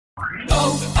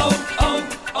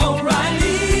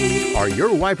O'Reilly. Are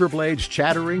your wiper blades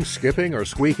chattering, skipping, or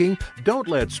squeaking? Don't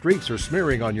let streaks or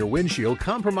smearing on your windshield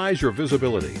compromise your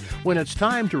visibility. When it's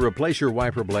time to replace your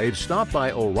wiper blades, stop by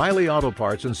O'Reilly Auto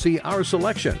Parts and see our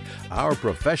selection. Our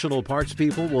professional parts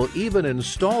people will even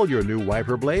install your new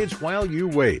wiper blades while you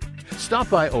wait. Stop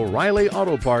by O'Reilly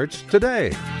Auto Parts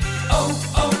today.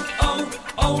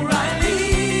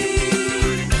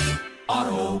 O'Reilly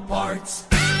Auto Parts.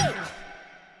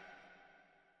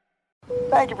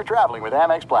 Thank you for traveling with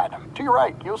Amex Platinum. To your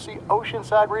right, you'll see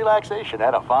oceanside relaxation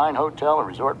at a fine hotel and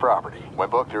resort property. When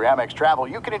booked through Amex Travel,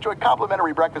 you can enjoy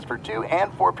complimentary breakfast for 2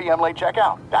 and 4 p.m. late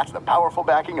checkout. That's the powerful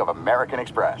backing of American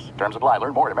Express. Terms apply.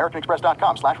 Learn more at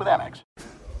americanexpress.com/withAmex.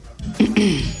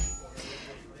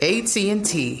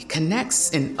 AT&T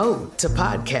connects an ode to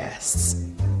podcasts.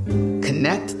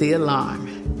 Connect the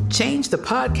alarm. Change the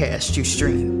podcast you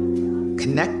stream.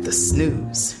 Connect the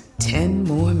snooze. 10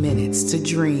 more minutes to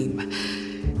dream.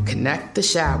 Connect the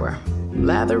shower.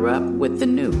 Lather up with the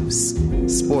news.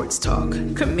 Sports talk,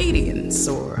 comedians,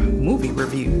 or movie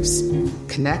reviews.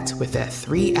 Connect with that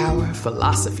 3-hour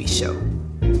philosophy show.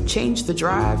 Change the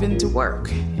drive into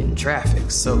work in traffic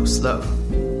so slow.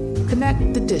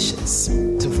 Connect the dishes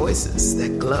to voices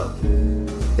that glow.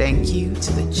 Thank you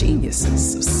to the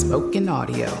geniuses of spoken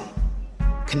audio.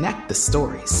 Connect the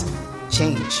stories.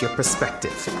 Change your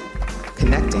perspective.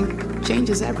 Connecting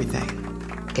changes everything.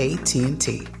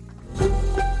 AT&T.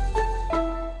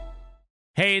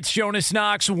 Hey, it's Jonas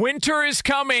Knox. Winter is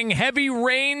coming. Heavy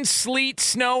rain, sleet,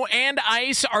 snow, and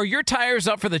ice. Are your tires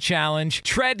up for the challenge?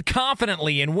 Tread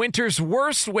confidently in winter's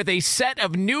worst with a set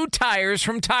of new tires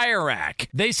from Tire Rack.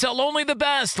 They sell only the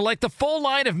best, like the full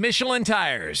line of Michelin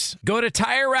tires. Go to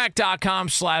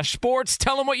TireRack.com/sports.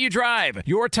 Tell them what you drive.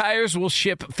 Your tires will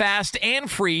ship fast and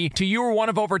free to you or one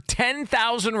of over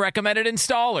 10,000 recommended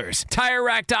installers.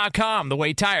 TireRack.com, the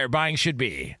way tire buying should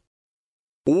be.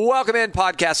 Welcome in,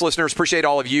 podcast listeners. Appreciate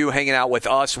all of you hanging out with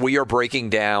us. We are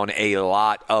breaking down a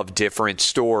lot of different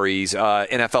stories.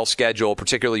 NFL schedule,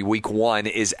 particularly week 1,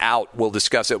 is out. We'll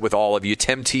discuss it with all of you.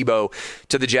 Tim Tebow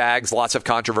to the Jags. Lots of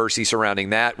controversy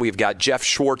surrounding that. We've got Jeff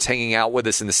Schwartz hanging out with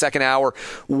us in the second hour.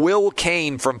 Will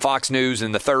Cain from Fox News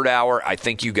in the third hour. I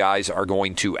think you guys are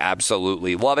going to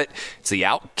absolutely love it. It's the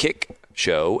Outkick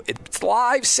Show. It's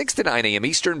live 6 to 9 a.m.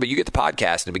 Eastern, but you get the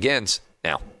podcast, and it begins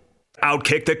now.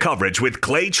 Outkick the coverage with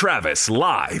Clay Travis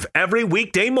live every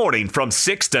weekday morning from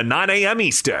 6 to 9 a.m.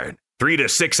 Eastern, 3 to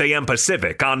 6 a.m.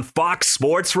 Pacific on Fox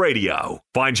Sports Radio.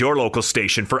 Find your local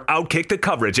station for Outkick the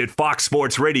coverage at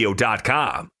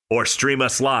foxsportsradio.com or stream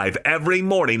us live every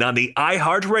morning on the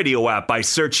iHeartRadio app by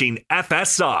searching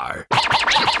FSR.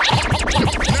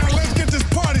 Now let's get this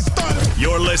party started.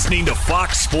 You're listening to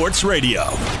Fox Sports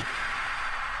Radio.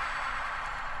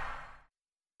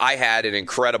 I had an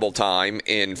incredible time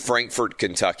in Frankfort,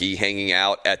 Kentucky, hanging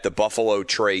out at the Buffalo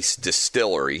Trace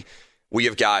Distillery. We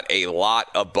have got a lot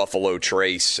of Buffalo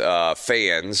Trace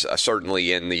fans,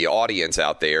 certainly in the audience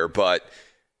out there, but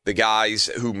the guys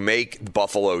who make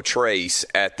Buffalo Trace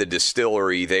at the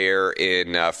distillery there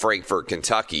in Frankfort,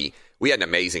 Kentucky, we had an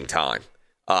amazing time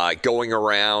going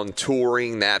around,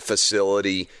 touring that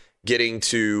facility, getting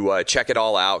to check it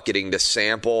all out, getting to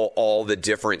sample all the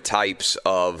different types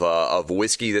of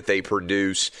whiskey that they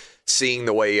produce, seeing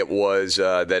the way it was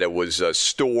that it was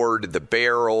stored, the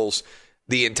barrels,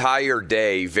 the entire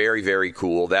day. Very, very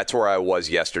cool. That's where I was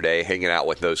yesterday, hanging out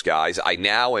with those guys. I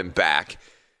now am back,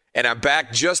 and I'm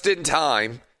back just in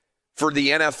time for the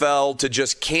NFL to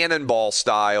just cannonball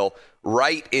style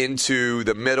right into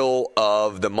the middle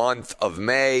of the month of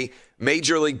May.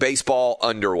 Major League Baseball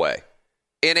underway.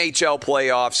 NHL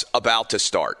playoffs about to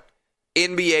start.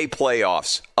 NBA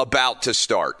playoffs about to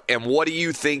start. And what do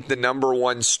you think the number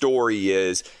one story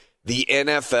is? The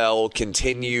NFL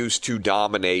continues to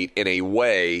dominate in a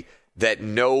way that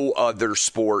no other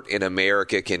sport in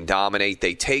America can dominate.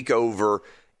 They take over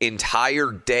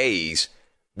entire days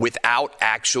without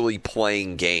actually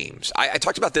playing games. I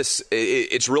talked about this.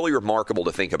 It's really remarkable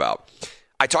to think about.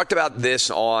 I talked about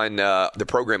this on the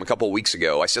program a couple of weeks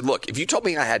ago. I said, look, if you told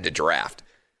me I had to draft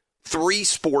 3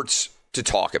 sports to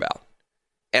talk about,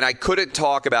 and I couldn't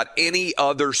talk about any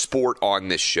other sport on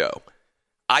this show,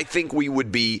 I think we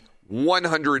would be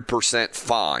 100%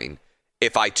 fine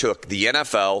if I took the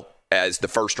NFL as the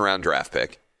first-round draft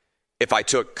pick, if I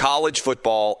took college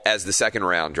football as the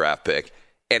second-round draft pick,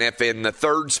 and if in the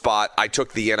third spot I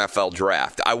took the NFL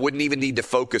draft. I wouldn't even need to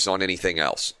focus on anything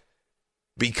else,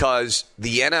 because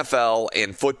the NFL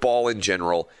and football in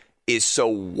general is so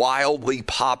wildly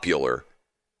popular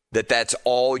that that's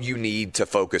all you need to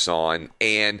focus on.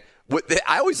 And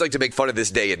I always like to make fun of this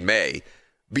day in May,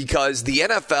 because the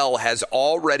NFL has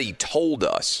already told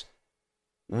us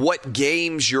what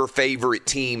games your favorite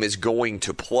team is going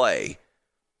to play.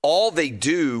 All they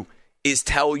do is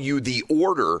tell you the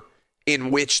order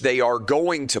in which they are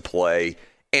going to play,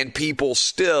 and people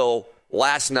still,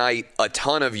 last night, a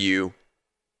ton of you,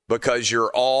 because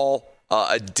you're all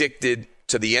addicted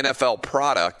to the NFL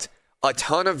product, a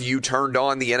ton of you turned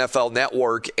on the NFL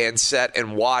Network and sat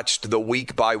and watched the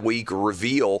week-by-week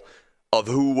reveal of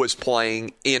who was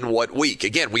playing in what week.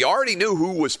 Again, we already knew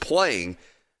who was playing.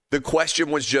 The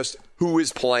question was just who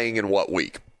is playing in what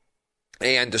week.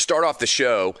 And to start off the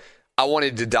show, I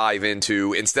wanted to dive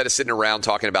into, instead of sitting around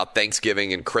talking about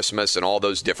Thanksgiving and Christmas and all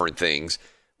those different things,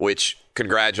 which,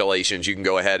 congratulations, you can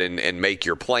go ahead and make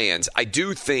your plans. I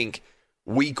do think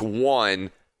week 1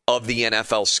 of the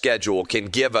NFL schedule can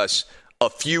give us a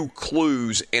few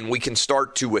clues, and we can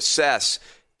start to assess,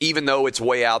 even though it's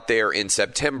way out there in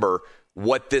September,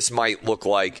 what this might look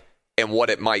like and what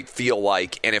it might feel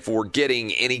like, and if we're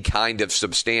getting any kind of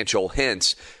substantial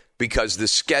hints, because the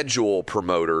schedule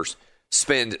promoters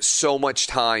spend so much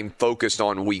time focused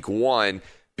on week 1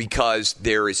 because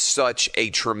there is such a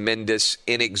tremendous,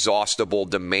 inexhaustible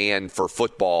demand for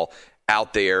football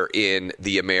out there in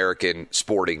the American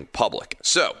sporting public.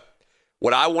 So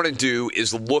what I want to do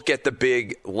is look at the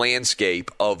big landscape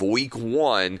of week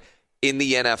 1 in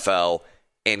the NFL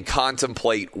and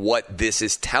contemplate what this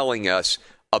is telling us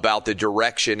about the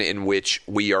direction in which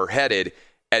we are headed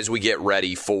as we get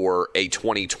ready for a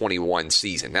 2021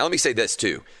 season. Now, let me say this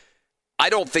too. I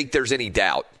don't think there's any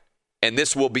doubt, and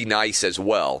this will be nice as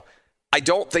well. I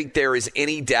don't think there is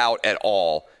any doubt at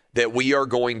all that we are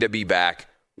going to be back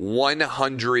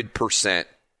 100%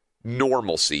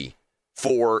 normalcy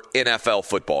for NFL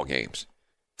football games.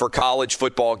 For college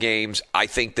football games, I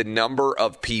think the number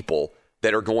of people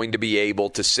that are going to be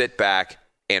able to sit back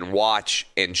and watch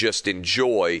and just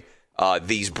enjoy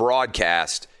these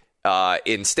broadcasts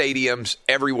in stadiums,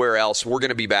 everywhere else, we're going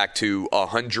to be back to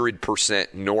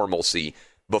 100% normalcy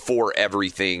before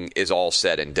everything is all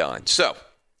said and done. So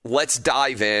let's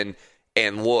dive in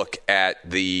and look at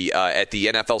the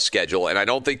NFL schedule, and I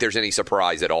don't think there's any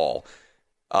surprise at all.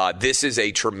 This is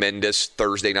a tremendous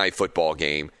Thursday night football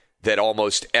game that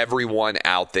almost everyone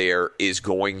out there is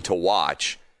going to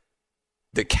watch.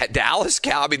 The Dallas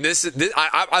Cowboys.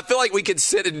 I feel like we could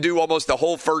sit and do almost the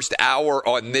whole first hour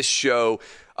on this show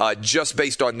just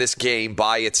based on this game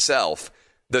by itself.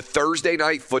 The Thursday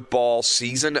night football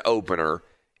season opener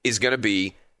is going to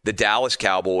be the Dallas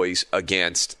Cowboys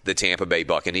against the Tampa Bay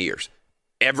Buccaneers.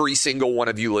 Every single one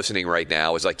of you listening right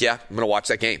now is like, yeah, I'm going to watch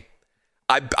that game.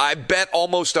 I bet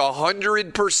almost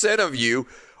 100% of you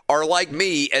are like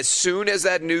me. As soon as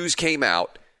that news came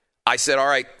out, I said, all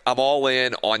right, I'm all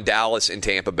in on Dallas and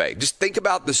Tampa Bay. Just think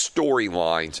about the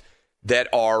storylines that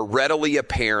are readily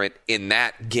apparent in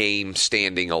that game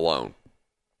standing alone.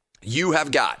 You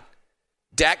have got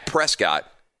Dak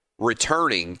Prescott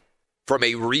returning from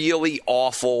a really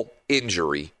awful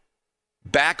injury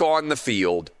back on the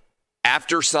field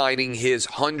after signing his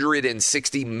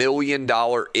 $160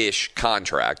 million-ish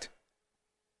contract.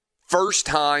 First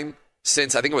time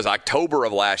since, I think it was October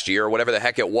of last year, or whatever the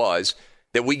heck it was,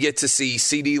 that we get to see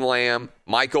CeeDee Lamb,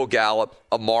 Michael Gallup,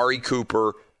 Amari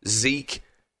Cooper, Zeke,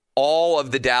 all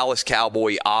of the Dallas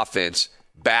Cowboy offense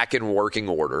back in working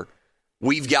order.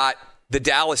 We've got the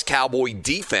Dallas Cowboy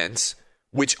defense,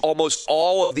 which almost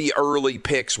all of the early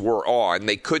picks were on.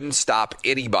 They couldn't stop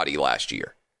anybody last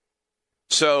year.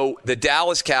 So the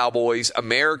Dallas Cowboys,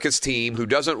 America's team, who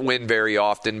doesn't win very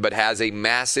often but has a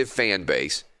massive fan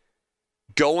base,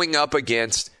 going up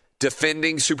against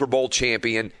defending Super Bowl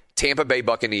champion Tampa Bay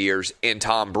Buccaneers and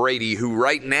Tom Brady, who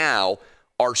right now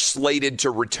are slated to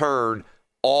return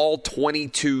all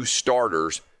 22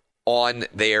 starters on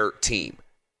their team.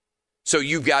 So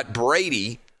you've got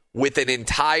Brady with an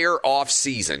entire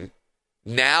offseason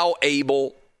now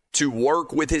able to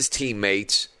work with his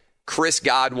teammates, Chris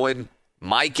Godwin,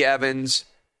 Mike Evans,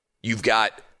 you've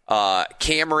got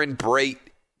Cameron Brate,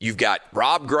 you've got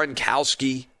Rob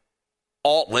Gronkowski,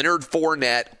 Leonard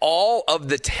Fournette, all of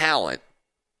the talent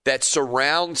that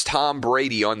surrounds Tom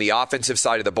Brady on the offensive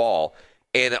side of the ball.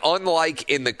 And unlike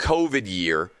in the COVID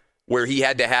year, where he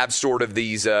had to have sort of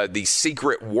these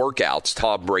secret workouts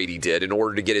Tom Brady did in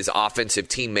order to get his offensive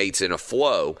teammates in a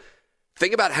flow,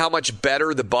 think about how much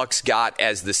better the Bucs got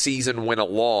as the season went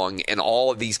along and all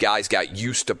of these guys got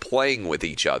used to playing with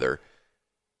each other.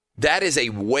 That is a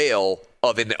whale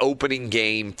of an opening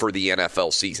game for the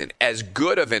NFL season. As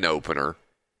good of an opener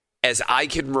as I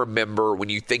can remember when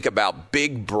you think about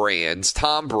big brands.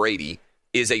 Tom Brady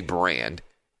is a brand.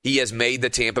 he has made the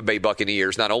Tampa Bay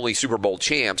Buccaneers not only Super Bowl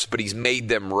champs, but he's made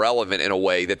them relevant in a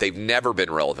way that they've never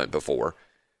been relevant before.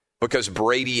 Because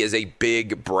Brady is a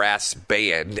big brass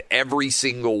band. Every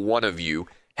single one of you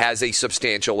has a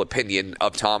substantial opinion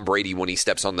of Tom Brady when he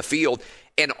steps on the field.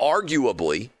 And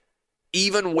arguably,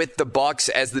 even with the Bucs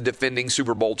as the defending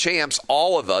Super Bowl champs,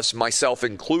 all of us, myself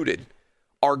included,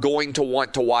 are going to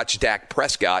want to watch Dak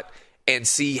Prescott and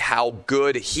see how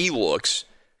good he looks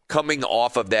coming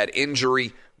off of that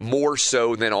injury, more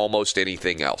so than almost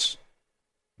anything else.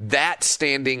 That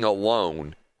standing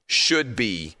alone should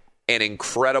be an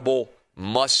incredible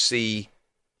must-see,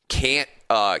 can't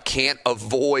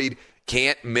avoid,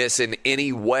 can't miss in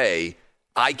any way.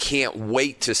 I can't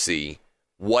wait to see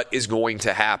what is going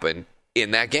to happen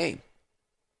in that game.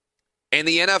 And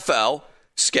the NFL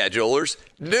schedulers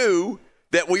knew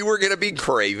that we were going to be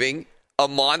craving a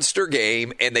monster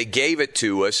game, and they gave it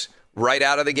to us right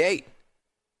out of the gate.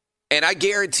 And I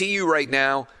guarantee you right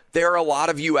now, there are a lot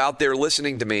of you out there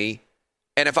listening to me,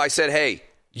 and if I said, hey,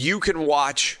 you can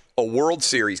watch a World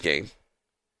Series game,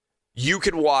 you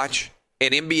can watch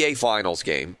an NBA Finals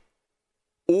game,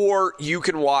 or you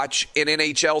can watch an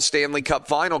NHL Stanley Cup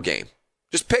Final game.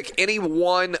 Just pick any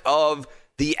one of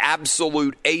the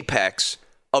absolute apex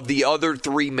of the other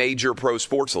three major pro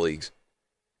sports leagues.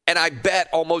 And I bet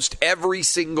almost every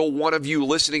single one of you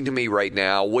listening to me right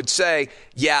now would say,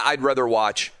 yeah, I'd rather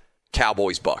watch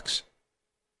Cowboys-Bucks.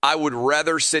 I would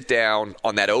rather sit down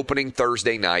on that opening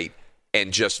Thursday night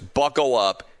and just buckle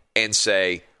up and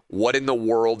say, what in the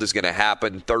world is going to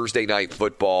happen? Thursday night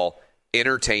football,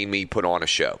 entertain me, put on a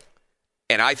show.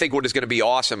 And I think what is going to be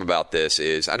awesome about this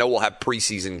is, I know we'll have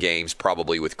preseason games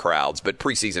probably with crowds, but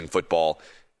preseason football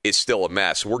is still a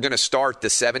mess. We're going to start the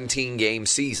 17-game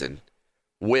season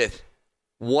with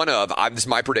this is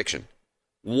my prediction,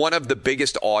 one of the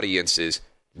biggest audiences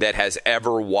that has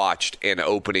ever watched an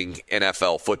opening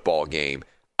NFL football game.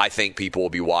 I think people will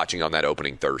be watching on that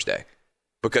opening Thursday.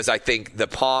 Because I think the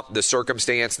pomp, the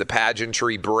circumstance, the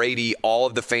pageantry, Brady, all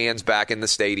of the fans back in the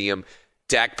stadium,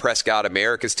 Dak Prescott,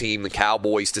 America's team, the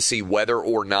Cowboys, to see whether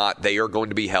or not they are going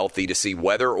to be healthy, to see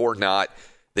whether or not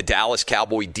the Dallas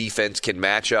Cowboy defense can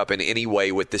match up in any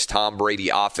way with this Tom Brady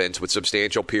offense with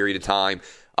substantial period of time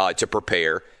to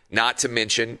prepare. Not to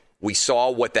mention, we saw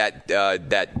what that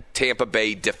Tampa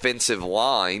Bay defensive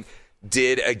line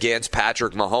did against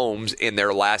Patrick Mahomes in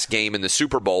their last game in the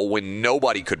Super Bowl when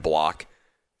nobody could block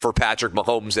for Patrick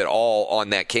Mahomes at all on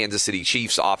that Kansas City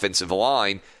Chiefs offensive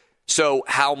line. So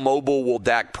how mobile will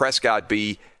Dak Prescott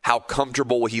be? How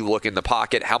comfortable will he look in the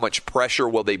pocket? How much pressure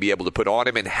will they be able to put on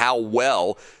him? And how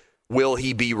well will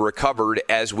he be recovered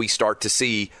as we start to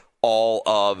see all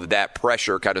of that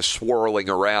pressure kind of swirling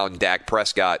around Dak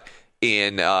Prescott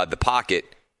in the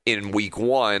pocket in week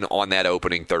one on that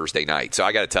opening Thursday night? So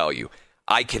I got to tell you,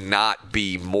 I cannot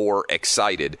be more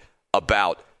excited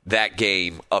about that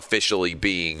game officially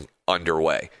being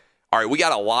underway. All right, we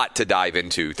got a lot to dive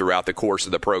into throughout the course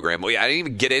of the program. I didn't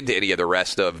even get into any of the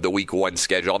rest of the week one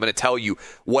schedule. I'm going to tell you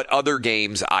what other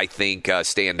games I think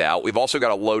stand out. We've also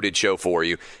got a loaded show for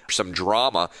you. Some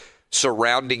drama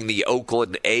surrounding the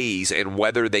Oakland A's and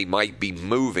whether they might be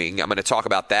moving. I'm going to talk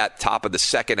about that top of the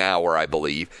second hour, I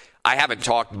believe. I haven't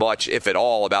talked much, if at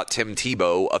all, about Tim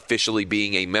Tebow officially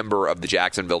being a member of the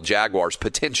Jacksonville Jaguars,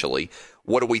 potentially.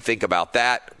 What do we think about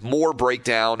that? More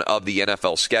breakdown of the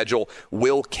NFL schedule.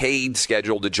 Will Cade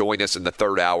scheduled to join us in the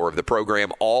third hour of the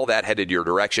program? All that headed your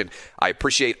direction. I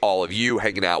appreciate all of you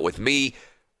hanging out with me.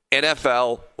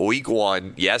 NFL Week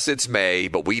 1. Yes, it's May,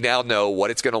 but we now know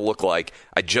what it's going to look like.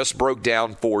 I just broke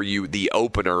down for you the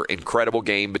opener, incredible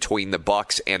game between the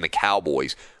Bucs and the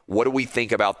Cowboys. What do we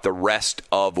think about the rest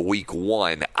of Week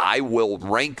 1? I will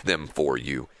rank them for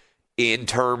you in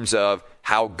terms of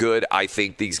how good I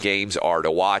think these games are to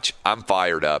watch. I'm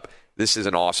fired up. This is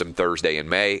an awesome Thursday in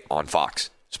May on Fox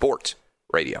Sports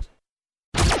Radio.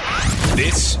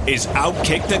 This is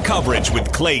Outkick the Coverage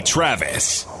with Clay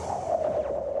Travis.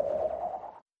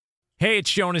 Hey,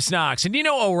 it's Jonas Knox, and you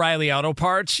know O'Reilly Auto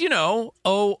Parts. You know,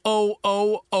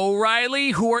 O'Reilly,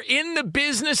 who are in the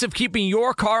business of keeping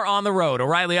your car on the road.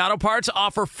 O'Reilly Auto Parts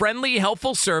offer friendly,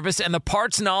 helpful service and the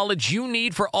parts knowledge you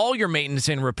need for all your maintenance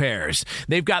and repairs.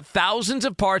 They've got thousands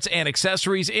of parts and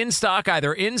accessories in stock,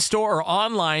 either in-store or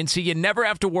online, so you never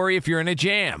have to worry if you're in a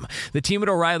jam. The team at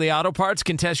O'Reilly Auto Parts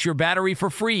can test your battery for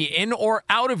free in or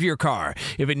out of your car.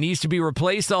 If it needs to be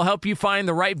replaced, they'll help you find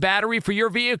the right battery for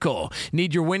your vehicle.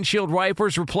 Need your windshield windshield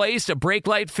wipers replaced, a brake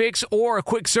light fix, or a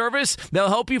quick service, they'll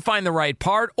help you find the right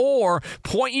part or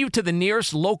point you to the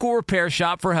nearest local repair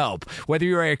shop for help. Whether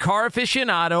you're a car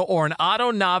aficionado or an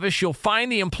auto novice, you'll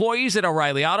find the employees at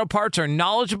O'Reilly Auto Parts are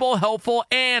knowledgeable, helpful,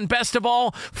 and best of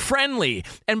all, friendly.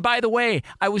 And by the way,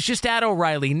 I was just at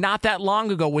O'Reilly not that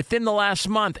long ago, within the last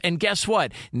month, and guess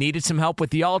what? Needed some help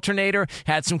with the alternator,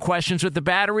 had some questions with the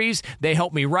batteries. They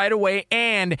helped me right away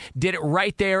and did it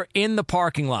right there in the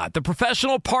parking lot. The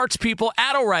professional parts people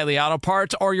at O'Reilly Auto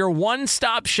Parts are your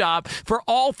one-stop shop for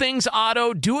all things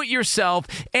auto, do-it-yourself,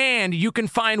 and you can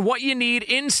find what you need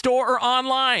in-store or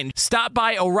online. Stop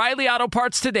by O'Reilly Auto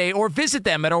Parts today or visit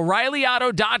them at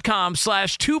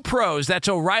O'ReillyAuto.com/2pros. That's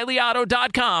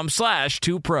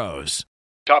O'ReillyAuto.com/2pros.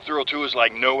 Top Thrill 2 is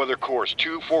like no other course.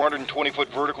 2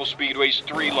 420-foot vertical speedways,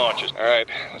 3 launches. All right,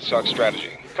 let's talk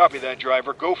strategy. Copy that,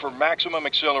 driver. Go for maximum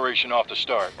acceleration off the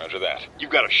start. Roger that.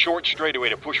 You've got a short straightaway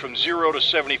to push from 0 to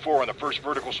 74 on the first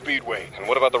vertical speedway. And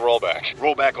what about the rollback?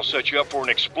 Rollback will set you up for an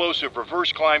explosive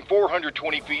reverse climb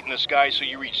 420 feet in the sky so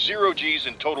you reach 0 Gs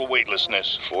in total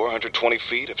weightlessness. 420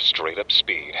 feet of straight-up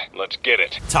speed. Let's get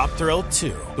it. Top Thrill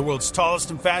 2, the world's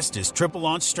tallest and fastest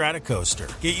triple-launch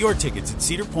Stratocoaster. Get your tickets at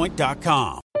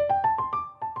cedarpoint.com.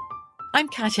 I'm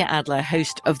Katya Adler,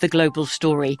 host of The Global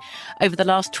Story. Over the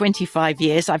last 25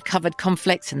 years, I've covered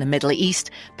conflicts in the Middle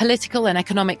East, political and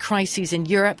economic crises in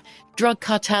Europe, drug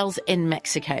cartels in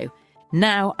Mexico.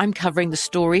 Now I'm covering the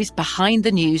stories behind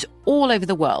the news all over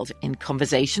the world in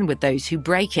conversation with those who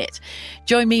break it.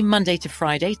 Join me Monday to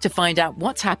Friday to find out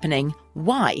what's happening,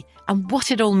 why, and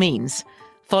what it all means.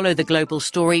 Follow The Global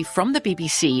Story from the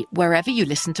BBC wherever you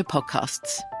listen to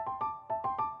podcasts.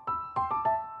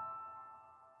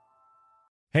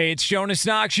 Hey, it's Jonas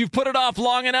Knox. You've put it off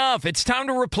long enough. It's time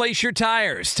to replace your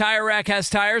tires. Tire Rack has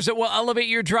tires that will elevate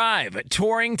your drive.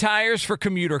 Touring tires for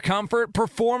commuter comfort,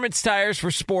 performance tires for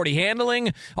sporty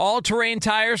handling, all-terrain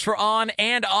tires for on-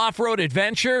 and off-road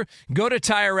adventure. Go to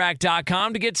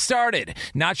TireRack.com to get started.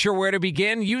 Not sure where to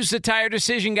begin? Use the Tire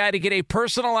Decision Guide to get a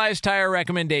personalized tire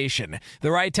recommendation.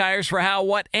 The right tires for how,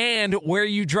 what, and where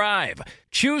you drive.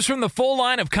 Choose from the full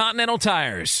line of Continental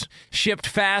tires. Shipped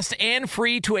fast and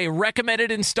free to a recommended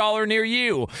installer near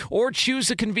you. Or choose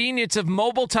the convenience of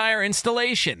mobile tire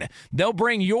installation. They'll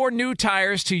bring your new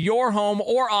tires to your home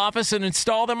or office and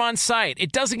install them on site.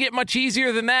 It doesn't get much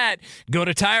easier than that. Go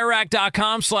to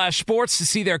TireRack.com/sports to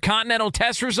see their Continental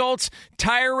test results,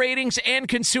 tire ratings, and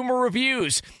consumer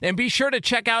reviews. And be sure to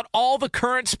check out all the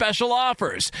current special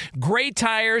offers. Great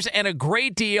tires and a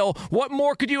great deal. What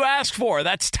more could you ask for?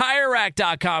 That's TireRack.com/sports.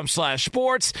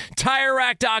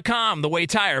 TireRack.com, the way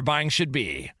tire buying should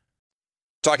be.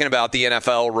 Talking about the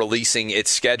NFL releasing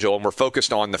its schedule, and we're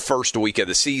focused on the first week of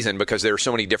the season because there are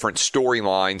so many different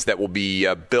storylines that will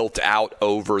be built out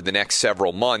over the next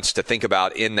several months to think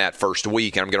about in that first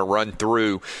week. And I'm going to run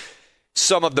through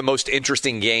some of the most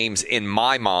interesting games in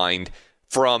my mind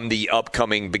from the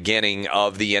upcoming beginning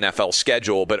of the NFL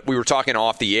schedule. But we were talking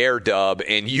off the air, Dub,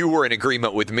 and you were in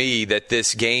agreement with me that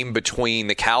this game between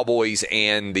the Cowboys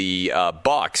and the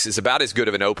Bucs is about as good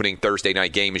of an opening Thursday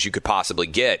night game as you could possibly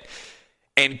get,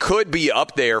 and could be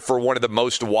up there for one of the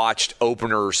most watched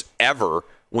openers ever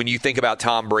when you think about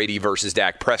Tom Brady versus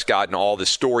Dak Prescott and all the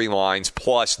storylines,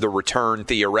 plus the return,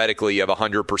 theoretically, of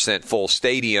 100% full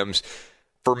stadiums.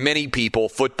 For many people,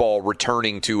 football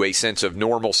returning to a sense of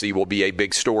normalcy will be a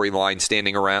big storyline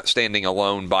standing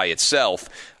alone by itself.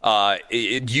 Do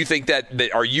you think that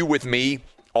are you with me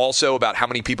also about how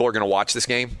many people are going to watch this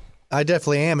game? I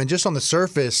definitely am. And just on the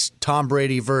surface, Tom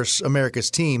Brady versus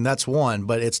America's team, that's one.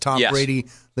 But it's Tom Brady,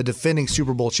 the defending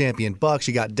Super Bowl champion Bucs.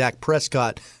 You got Dak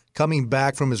Prescott coming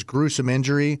back from his gruesome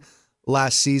injury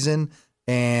last season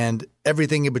and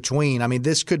everything in between. I mean,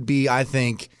 this could be, I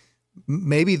think,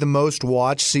 maybe the most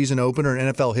watched season opener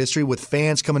in NFL history with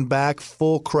fans coming back,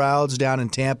 full crowds down in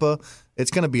Tampa.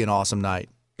 It's going to be an awesome night.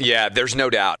 Yeah, there's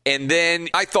no doubt. And then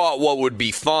I thought what would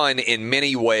be fun in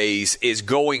many ways is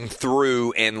going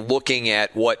through and looking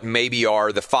at what maybe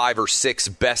are the 5 or 6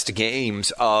 best games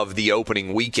of the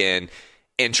opening weekend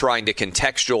and trying to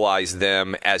contextualize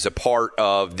them as a part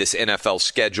of this NFL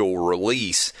schedule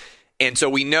release. And so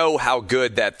we know how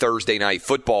good that Thursday night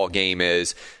football game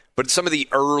is, but some of the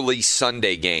early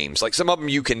Sunday games, like some of them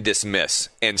you can dismiss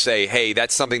and say, hey,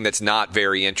 that's something that's not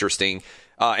very interesting.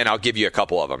 And I'll give you a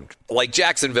couple of them. Like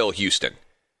Jacksonville-Houston.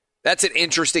 That's an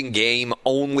interesting game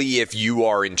only if you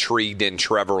are intrigued in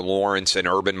Trevor Lawrence and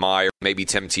Urban Meyer, maybe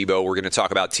Tim Tebow. We're going to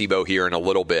talk about Tebow here in a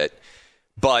little bit.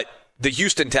 But the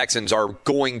Houston Texans are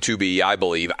going to be, I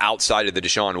believe, outside of the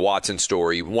Deshaun Watson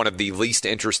story, one of the least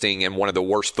interesting and one of the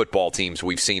worst football teams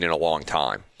we've seen in a long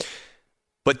time.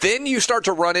 But then you start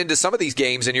to run into some of these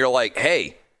games and you're like,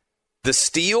 hey, the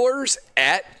Steelers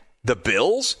at the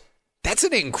Bills, that's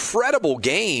an incredible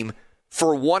game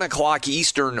for 1 o'clock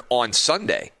Eastern on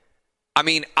Sunday. I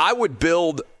mean, I would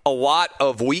build a lot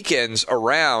of weekends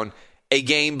around a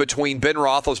game between Ben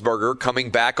Roethlisberger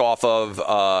coming back off of,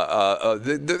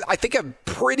 I think, a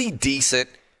pretty decent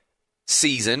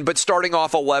season, but starting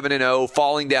off 11-0,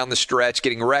 falling down the stretch,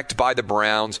 getting wrecked by the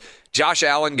Browns. Josh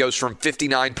Allen goes from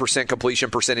 59% completion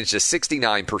percentage to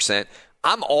 69%.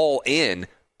 I'm all in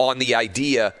on the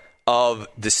idea of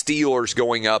the Steelers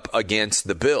going up against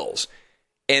the Bills.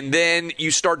 And then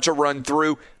you start to run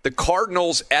through the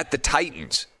Cardinals at the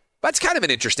Titans. That's kind of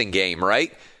an interesting game,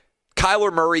 right?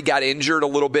 Kyler Murray got injured a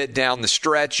little bit down the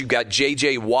stretch. You got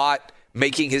J.J. Watt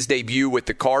making his debut with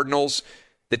the Cardinals.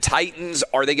 The Titans,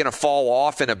 are they going to fall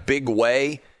off in a big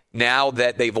way now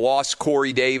that they've lost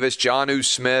Corey Davis, Jonnu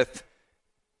Smith?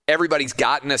 Everybody's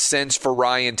gotten a sense for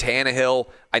Ryan Tannehill.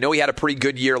 I know he had a pretty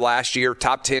good year last year,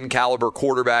 top 10 caliber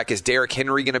quarterback. Is Derrick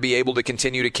Henry going to be able to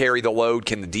continue to carry the load?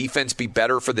 Can the defense be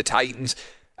better for the Titans?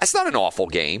 That's not an awful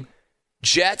game.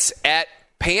 Jets at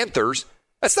Panthers,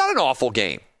 that's not an awful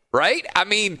game, right? I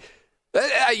mean,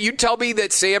 you tell me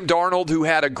that Sam Darnold, who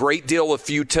had a great deal of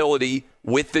futility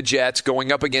with the Jets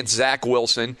going up against Zach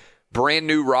Wilson, brand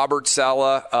new Robert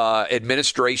Saleh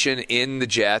administration in the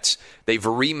Jets. They've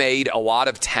remade a lot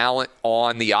of talent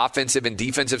on the offensive and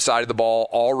defensive side of the ball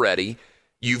already.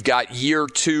 You've got year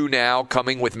 2 now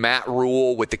coming with Matt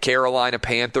Rule with the Carolina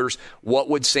Panthers. What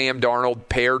would Sam Darnold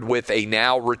paired with a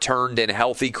now returned and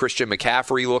healthy Christian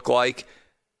McCaffrey look like?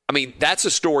 I mean, that's a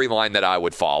storyline that I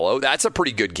would follow. That's a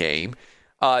pretty good game.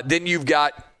 Then you've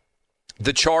got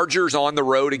the Chargers on the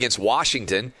road against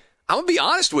Washington. I'm going to be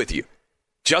honest with you.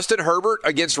 Justin Herbert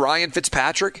against Ryan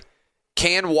Fitzpatrick.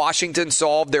 Can Washington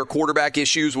solve their quarterback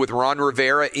issues with Ron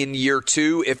Rivera in year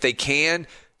 2? If they can,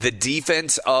 the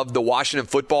defense of the Washington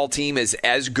football team is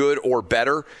as good or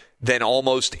better than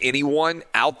almost anyone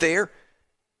out there.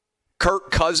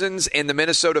 Kirk Cousins and the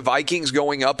Minnesota Vikings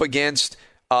going up against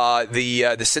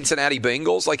the Cincinnati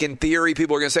Bengals. Like, in theory,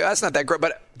 people are going to say, that's not that great.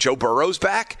 But Joe Burrow's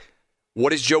back.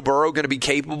 What is Joe Burrow going to be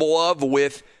capable of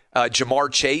with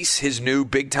Jamar Chase, his new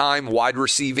big-time wide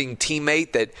receiving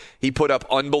teammate that he put up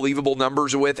unbelievable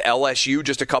numbers with LSU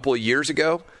just a couple of years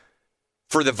ago?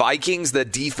 For the Vikings, the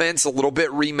defense a little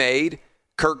bit remade.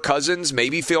 Kirk Cousins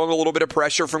maybe feeling a little bit of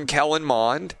pressure from Kellen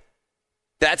Mond.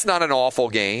 That's not an awful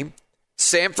game.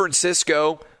 San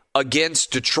Francisco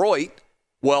against Detroit.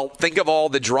 Well, think of all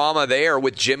the drama there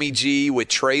with Jimmy G, with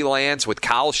Trey Lance, with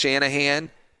Kyle Shanahan.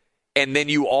 And then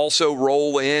you also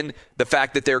roll in the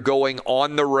fact that they're going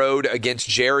on the road against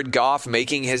Jared Goff,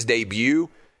 making his debut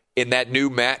in that new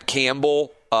Matt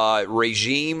Campbell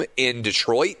regime in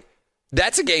Detroit.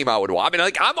 That's a game I would watch. I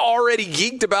mean, I'm already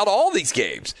geeked about all these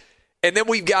games. And then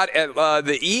we've got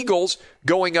the Eagles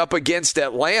going up against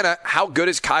Atlanta. How good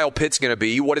is Kyle Pitts going to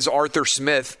be? What is Arthur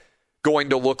Smith going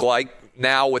to look like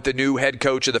now with the new head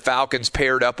coach of the Falcons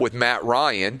paired up with Matt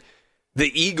Ryan?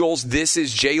 The Eagles, this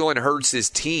is Jalen Hurts'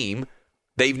 team.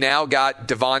 They've now got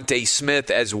Devontae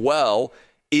Smith as well.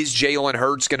 Is Jalen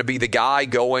Hurts going to be the guy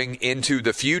going into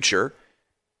the future?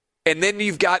 And then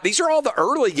you've got, these are all the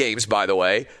early games, by the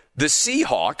way, the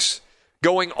Seahawks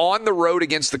going on the road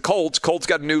against the Colts. Colts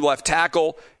got a new left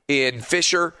tackle in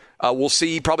Fisher. We'll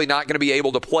see, probably not going to be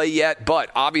able to play yet, but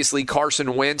obviously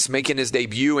Carson Wentz making his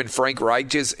debut in Frank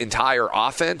Reich's entire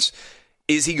offense.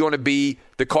 Is he going to be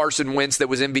the Carson Wentz that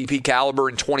was MVP caliber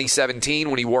in 2017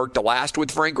 when he worked the last with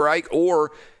Frank Reich?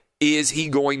 Or is he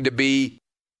going to be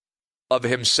of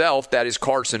himself, that is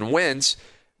Carson Wentz?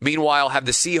 Meanwhile, have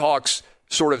the Seahawks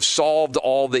sort of solved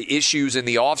all the issues in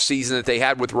the offseason that they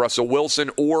had with Russell Wilson?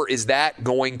 Or is that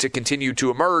going to continue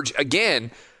to emerge?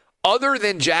 Again, other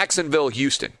than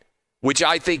Jacksonville-Houston, which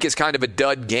I think is kind of a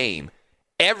dud game,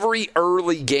 every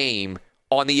early game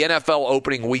on the NFL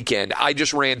opening weekend, I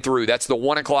just ran through. That's the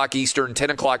 1 o'clock Eastern, 10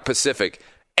 o'clock Pacific.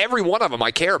 Every one of them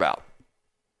I care about.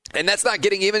 And that's not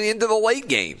getting even into the late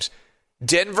games.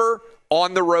 Denver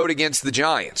on the road against the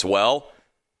Giants. Well,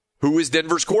 who is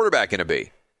Denver's quarterback going to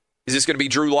be? Is this going to be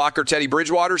Drew Lock or Teddy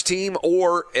Bridgewater's team?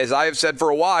 Or, as I have said for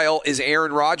a while, is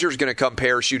Aaron Rodgers going to come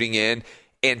parachuting in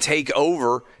and take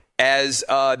over as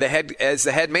the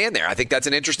head man there? I think that's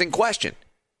an interesting question.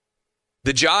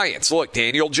 The Giants, look,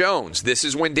 Daniel Jones. This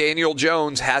is when Daniel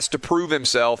Jones has to prove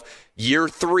himself. Year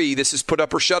 3, this is put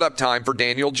up or shut up time for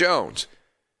Daniel Jones.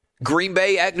 Green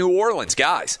Bay at New Orleans.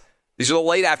 Guys, these are the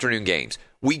late afternoon games.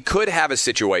 We could have a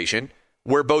situation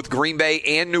where both Green Bay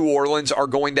and New Orleans are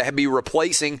going to be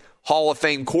replacing Hall of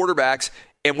Fame quarterbacks,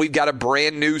 and we've got a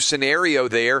brand new scenario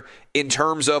there in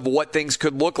terms of what things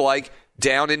could look like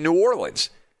down in New Orleans.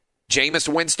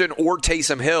 Jameis Winston or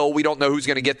Taysom Hill, we don't know who's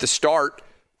going to get the start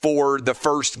for the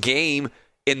first game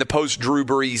in the post-Drew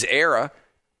Brees era.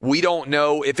 We don't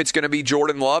know if it's going to be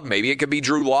Jordan Love. Maybe it could be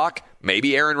Drew Lock.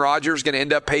 Maybe Aaron Rodgers is going to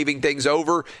end up paving things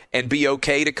over and be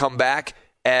okay to come back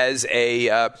as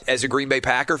a Green Bay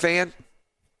Packer fan.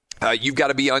 You've got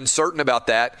to be uncertain about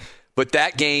that. But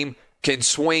that game can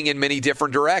swing in many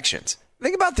different directions.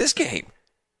 Think about this game.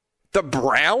 The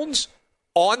Browns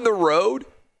on the road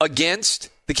against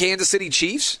the Kansas City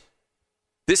Chiefs.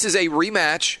 This is a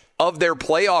rematch of their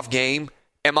playoff game.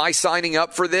 Am I signing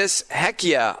up for this? Heck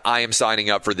yeah, I am signing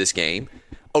up for this game.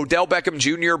 Odell Beckham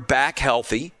Jr. back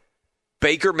healthy.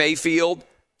 Baker Mayfield,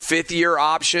 fifth-year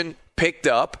option, picked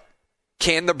up.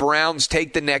 Can the Browns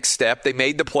take the next step? They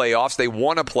made the playoffs. They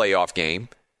won a playoff game.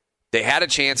 They had a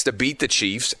chance to beat the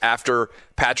Chiefs after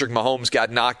Patrick Mahomes got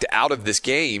knocked out of this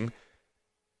game.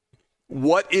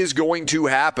 What is going to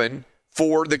happen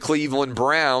for the Cleveland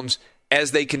Browns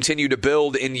as they continue to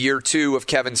build in year 2 of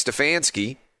Kevin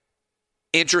Stefanski?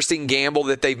 Interesting gamble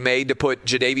that they've made to put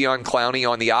Jadeveon Clowney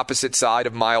on the opposite side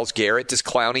of Myles Garrett. Does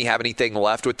Clowney have anything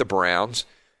left with the Browns?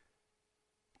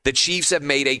 The Chiefs have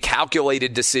made a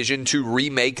calculated decision to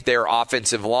remake their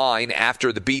offensive line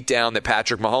after the beatdown that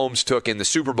Patrick Mahomes took in the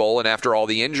Super Bowl and after all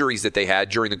the injuries that they had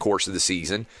during the course of the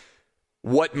season.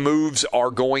 What moves are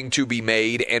going to be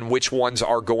made and which ones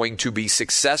are going to be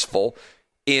successful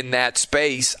in that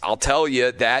space? I'll tell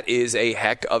you, that is a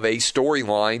heck of a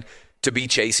storyline to be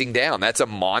chasing down. That's a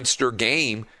monster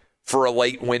game for a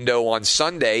late window on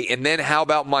Sunday. And then how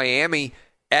about Miami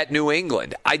at New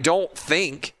England? I don't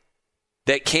think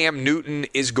that Cam Newton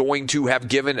is going to have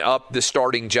given up the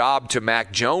starting job to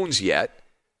Mac Jones yet.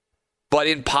 But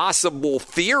in possible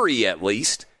theory, at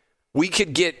least, we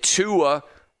could get Tua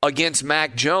against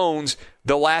Mac Jones,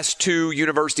 the last 2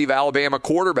 University of Alabama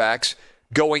quarterbacks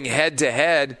going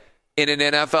head-to-head in an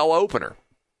NFL opener.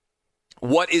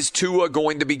 What is Tua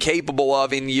going to be capable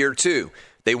of in year 2?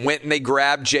 They went and they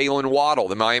grabbed Jalen Waddle,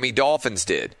 the Miami Dolphins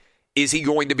did. Is he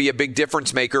going to be a big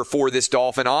difference maker for this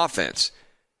Dolphin offense?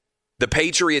 The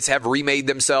Patriots have remade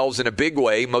themselves in a big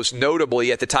way, most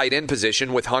notably at the tight end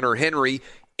position with Hunter Henry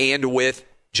and with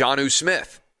Jonnu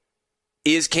Smith.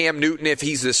 Is Cam Newton, if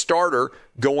he's the starter,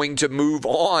 going to move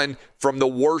on from the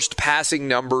worst passing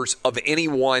numbers of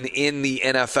anyone in the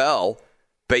NFL,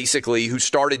 basically, who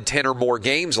started 10 or more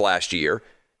games last year?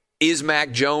 Is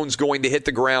Mac Jones going to hit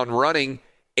the ground running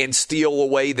and steal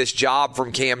away this job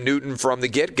from Cam Newton from the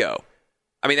get-go?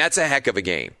 I mean, that's a heck of a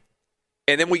game.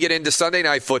 And then we get into Sunday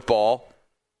Night Football.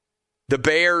 The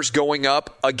Bears going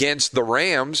up against the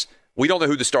Rams. We don't know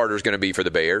who the starter is going to be for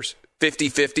the Bears.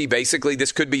 50-50, basically.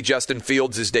 This could be Justin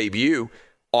Fields' debut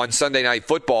on Sunday Night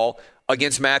Football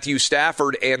against Matthew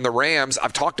Stafford and the Rams.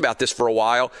 I've talked about this for a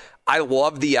while. I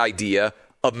love the idea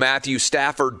of Matthew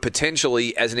Stafford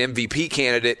potentially as an MVP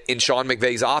candidate in Sean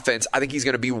McVay's offense. I think he's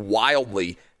going to be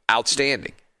wildly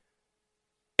outstanding.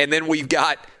 And then we've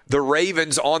got the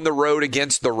Ravens on the road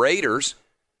against the Raiders.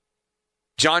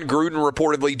 John Gruden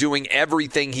reportedly doing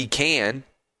everything he can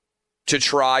to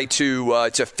try to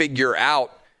figure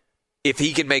out if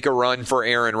he can make a run for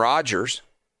Aaron Rodgers.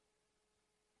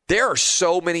 There are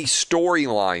so many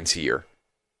storylines here.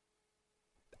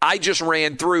 I just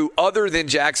ran through, other than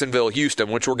Jacksonville, Houston,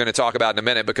 which we're going to talk about in a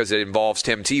minute because it involves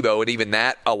Tim Tebow, and even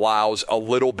that allows a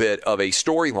little bit of a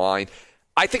storyline.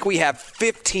 I think we have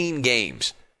 15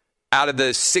 games out of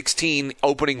the 16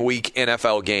 opening week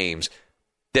NFL games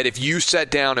that if you sat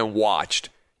down and watched,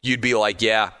 you'd be like,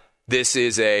 yeah, this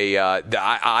is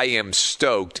I am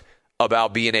stoked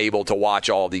about being able to watch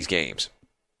all these games.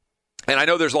 And I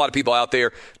know there's a lot of people out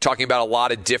there talking about a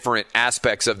lot of different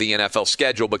aspects of the NFL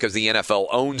schedule because the NFL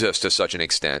owns us to such an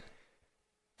extent.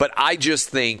 But I just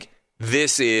think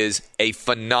this is a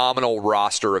phenomenal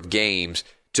roster of games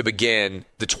to begin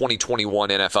the 2021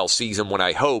 NFL season, when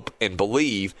I hope and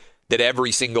believe that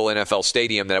every single NFL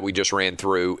stadium that we just ran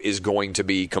through is going to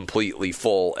be completely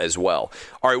full as well.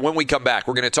 All right, when we come back,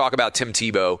 we're going to talk about Tim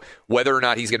Tebow, whether or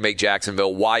not he's going to make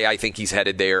Jacksonville, why I think he's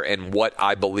headed there, and what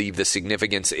I believe the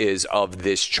significance is of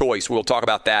this choice. We'll talk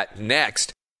about that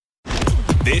next.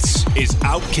 This is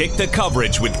Outkick the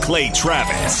Coverage with Clay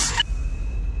Travis.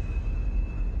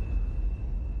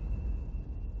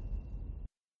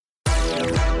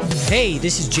 Hey,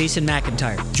 this is Jason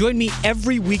McIntyre. Join me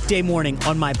every weekday morning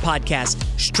on my podcast,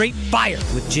 Straight Fire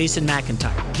with Jason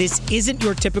McIntyre. This isn't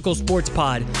your typical sports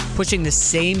pod pushing the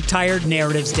same tired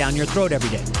narratives down your throat every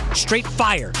day. Straight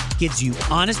Fire gives you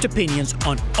honest opinions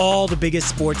on all the biggest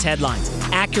sports headlines,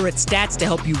 accurate stats to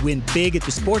help you win big at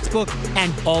the sportsbook,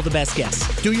 and all the best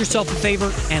guests. Do yourself a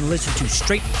favor and listen to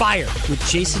Straight Fire with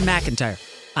Jason McIntyre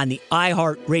on the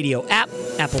iHeartRadio app,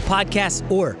 Apple Podcasts,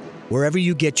 or wherever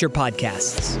you get your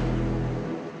podcasts.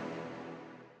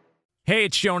 Hey,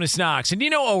 it's Jonas Knox, and you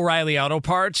know O'Reilly Auto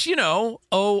Parts. You know,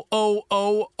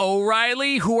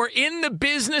 O'Reilly, who are in the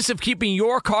business of keeping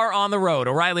your car on the road.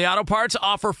 O'Reilly Auto Parts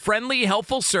offer friendly,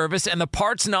 helpful service and the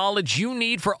parts knowledge you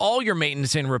need for all your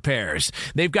maintenance and repairs.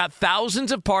 They've got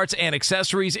thousands of parts and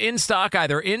accessories in stock,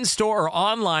 either in-store or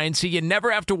online, so you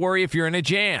never have to worry if you're in a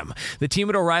jam. The team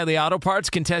at O'Reilly Auto Parts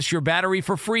can test your battery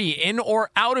for free in or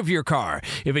out of your car.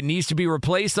 If it needs to be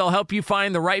replaced, they'll help you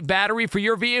find the right battery for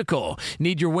your vehicle.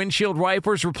 Need your windshield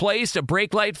wipers replaced, a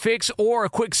brake light fix, or a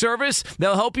quick service?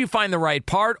 They'll help you find the right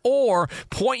part or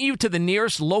point you to the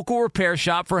nearest local repair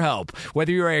shop for help.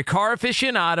 Whether you're a car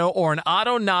aficionado or an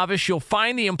auto novice, you'll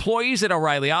find the employees at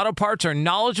O'Reilly Auto Parts are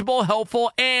knowledgeable,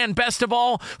 helpful, and best of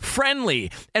all,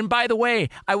 friendly. And by the way,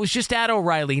 I was just at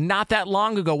O'Reilly not that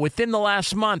long ago, within the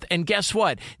last month, and guess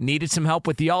what? Needed some help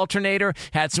with the alternator,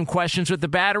 had some questions with the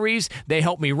batteries. They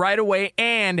helped me right away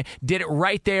and did it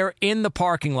right there in the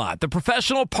parking lot. The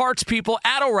professional parts people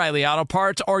at O'Reilly Auto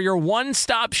Parts are your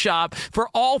one-stop shop for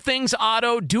all things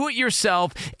auto,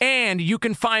 do-it-yourself, and you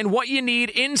can find what you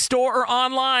need in-store or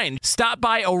online. Stop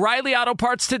by O'Reilly Auto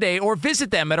Parts today or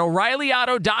visit them at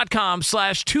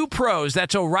O'ReillyAuto.com/2pros.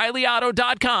 That's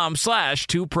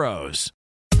O'ReillyAuto.com/2pros.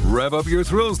 Rev up your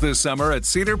thrills this summer at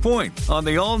Cedar Point on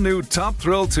the all-new Top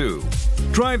Thrill 2.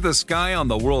 Drive the sky on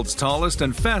the world's tallest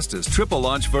and fastest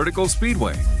triple-launch vertical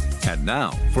speedway. And now,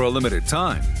 for a limited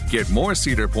time, get more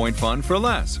Cedar Point fun for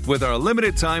less with our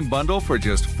limited-time bundle for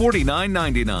just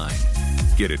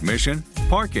 $49.99. Get admission,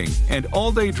 parking, and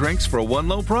all-day drinks for one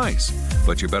low price.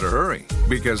 But you better hurry,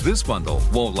 because this bundle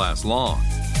won't last long.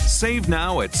 Save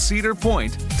now at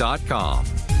cedarpoint.com.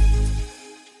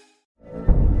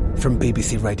 From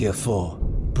BBC Radio 4,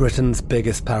 Britain's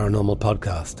biggest paranormal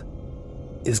podcast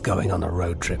is going on a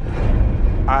road trip.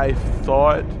 I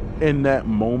thought in that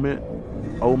moment,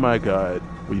 oh my God,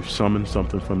 we've summoned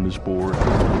something from this board.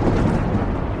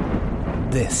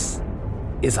 This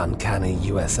is Uncanny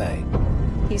USA.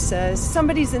 He says,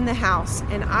 somebody's in the house,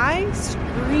 and I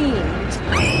screamed.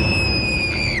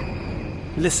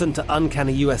 Listen to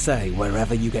Uncanny USA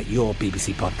wherever you get your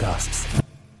BBC podcasts,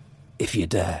 if you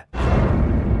dare.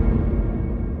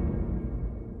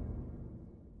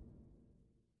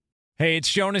 Hey,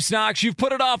 it's Jonas Knox. You've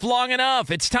put it off long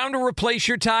enough. It's time to replace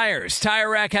your tires.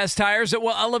 Tire Rack has tires that will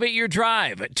elevate your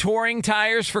drive. Touring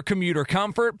tires for commuter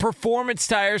comfort, performance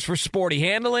tires for sporty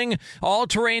handling,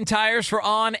 all-terrain tires for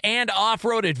on- and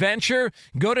off-road adventure.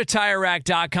 Go to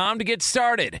TireRack.com to get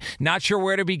started. Not sure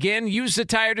where to begin? Use the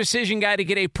Tire Decision Guide to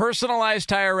get a personalized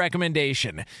tire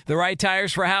recommendation. The right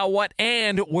tires for how, what,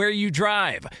 and where you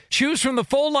drive. Choose from the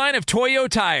full line of Toyo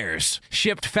tires.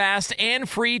 Shipped fast and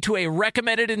free to a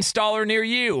recommended installer near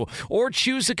you, or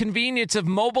choose the convenience of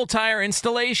mobile tire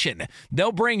installation.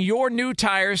 They'll bring your new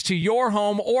tires to your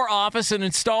home or office and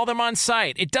install them on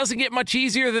site. It doesn't get much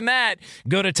easier than that.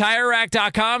 Go to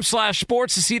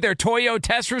TireRack.com/sports to see their Toyo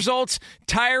test results,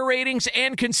 tire ratings,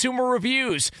 and consumer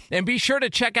reviews. And be sure to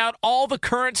check out all the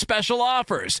current special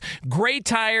offers. Great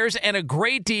tires and a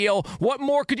great deal. What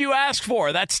more could you ask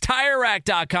for? That's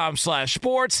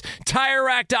TireRack.com/sports.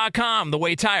 TireRack.com, the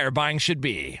way tire buying should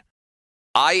be.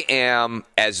 I am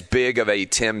as big of a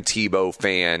Tim Tebow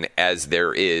fan as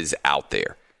there is out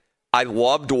there. I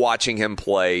loved watching him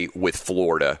play with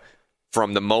Florida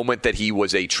from the moment that he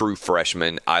was a true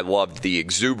freshman. I loved the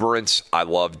exuberance. I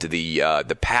loved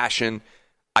the passion.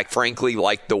 I frankly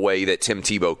liked the way that Tim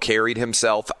Tebow carried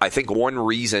himself. I think one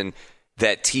reason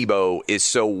that Tebow is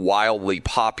so wildly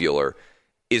popular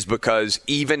is because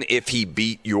even if he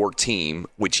beat your team,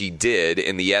 which he did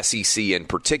in the SEC in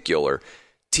particular,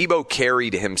 Tebow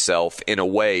carried himself in a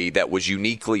way that was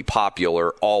uniquely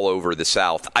popular all over the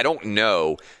South. I don't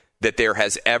know that there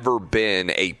has ever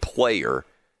been a player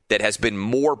that has been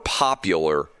more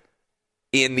popular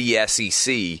in the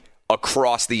SEC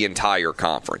across the entire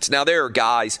conference. Now, there are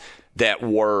guys that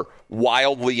were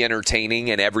wildly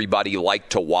entertaining and everybody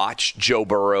liked to watch. Joe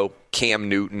Burrow, Cam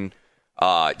Newton,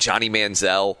 Johnny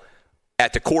Manziel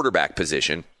at the quarterback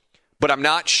position. But I'm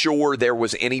not sure there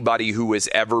was anybody who has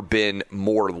ever been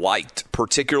more liked,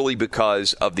 particularly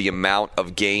because of the amount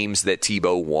of games that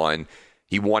Tebow won.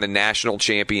 He won a national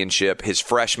championship his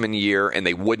freshman year, and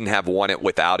they wouldn't have won it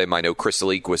without him. I know Chris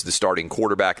Leak was the starting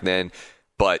quarterback then,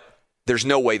 but there's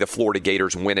no way the Florida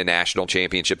Gators win a national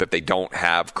championship if they don't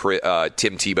have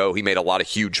Tim Tebow. He made a lot of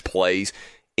huge plays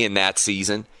in that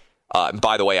season. And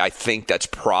by the way, I think that's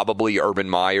probably Urban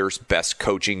Meyer's best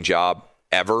coaching job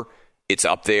ever, it's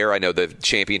up there. I know the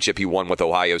championship he won with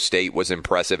Ohio State was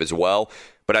impressive as well,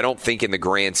 but I don't think in the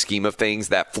grand scheme of things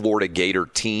that Florida Gator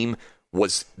team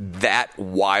was that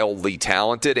wildly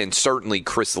talented. And certainly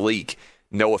Chris Leak,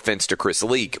 no offense to Chris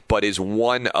Leak, but is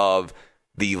one of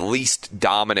the least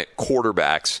dominant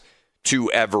quarterbacks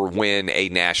to ever win a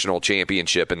national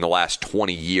championship in the last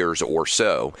 20 years or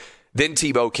so. Then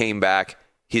Tebow came back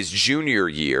his junior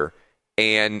year,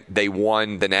 and they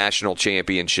won the national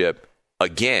championship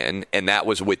again, and that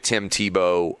was with Tim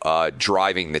Tebow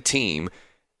driving the team.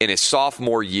 In his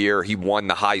sophomore year, he won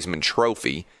the Heisman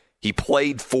Trophy. He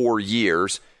played 4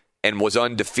 years and was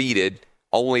undefeated,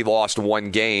 only lost one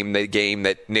game, the game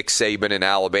that Nick Saban in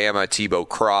Alabama, Tebow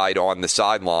cried on the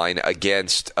sideline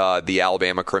against the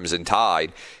Alabama Crimson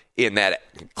Tide in that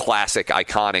classic,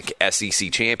 iconic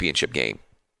SEC championship game.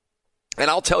 And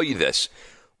I'll tell you this,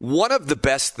 one of the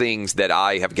best things that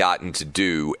I have gotten to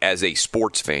do as a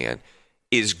sports fan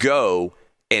is go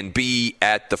and be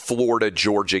at the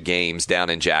Florida-Georgia games down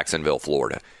in Jacksonville,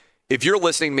 Florida. If you're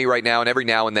listening to me right now, and every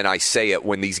now and then I say it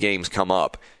when these games come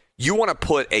up, you want to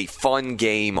put a fun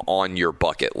game on your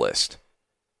bucket list.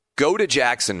 Go to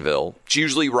Jacksonville, it's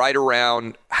usually right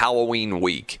around Halloween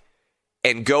week,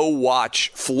 and go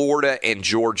watch Florida and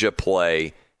Georgia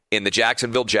play in the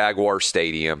Jacksonville Jaguars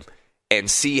Stadium and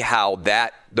see how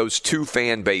those two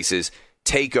fan bases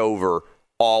take over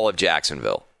all of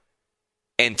Jacksonville.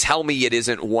 And tell me it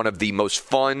isn't one of the most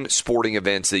fun sporting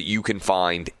events that you can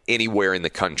find anywhere in the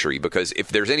country. Because if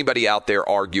there's anybody out there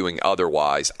arguing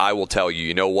otherwise, I will tell you,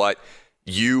 you know what?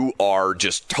 You are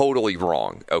just totally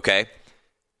wrong, okay?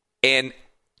 And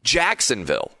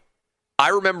Jacksonville, I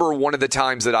remember one of the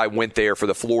times that I went there for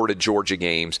the Florida-Georgia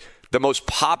games, the most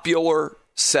popular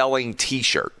selling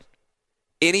T-shirt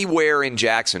anywhere in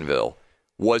Jacksonville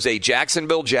was a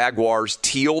Jacksonville Jaguars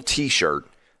teal T-shirt.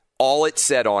 All it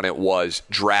said on it was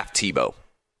Draft Tebow.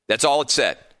 That's all it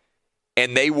said.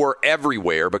 And they were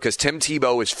everywhere because Tim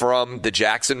Tebow is from the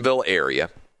Jacksonville area.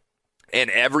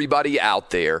 And everybody out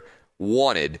there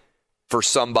wanted for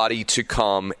somebody to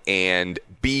come and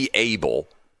be able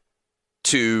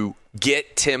to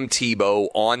get Tim Tebow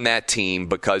on that team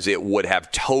because it would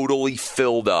have totally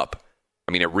filled up.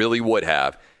 I mean, it really would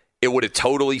have. It would have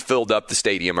totally filled up the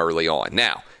stadium early on.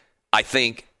 Now, I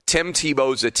think Tim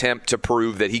Tebow's attempt to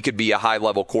prove that he could be a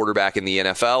high-level quarterback in the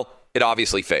NFL, it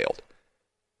obviously failed.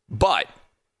 But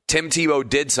Tim Tebow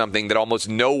did something that almost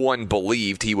no one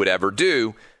believed he would ever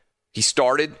do. He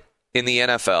started in the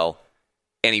NFL,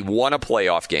 and he won a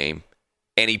playoff game,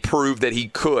 and he proved that he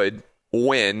could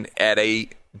win at a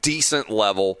decent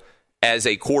level as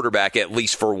a quarterback, at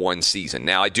least for one season.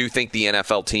 Now, I do think the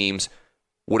NFL teams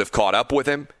would have caught up with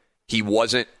him. He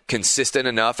wasn't consistent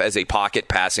enough as a pocket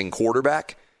passing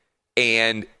quarterback.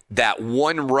 And that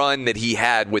one run that he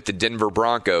had with the Denver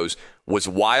Broncos was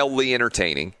wildly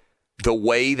entertaining. The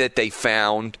way that they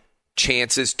found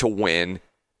chances to win,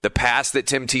 the pass that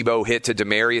Tim Tebow hit to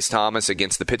Demaryius Thomas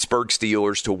against the Pittsburgh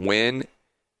Steelers to win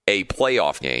a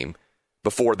playoff game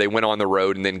before they went on the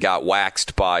road and then got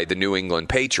waxed by the New England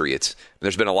Patriots.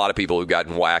 There's been a lot of people who've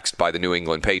gotten waxed by the New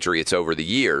England Patriots over the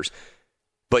years.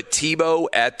 But Tebow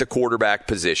at the quarterback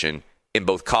position in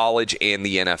both college and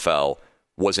the NFL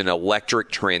was an electric,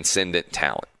 transcendent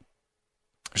talent.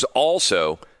 There's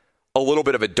also a little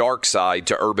bit of a dark side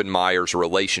to Urban Meyer's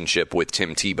relationship with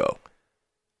Tim Tebow.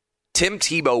 Tim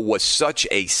Tebow was such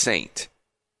a saint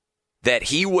that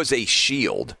he was a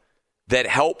shield that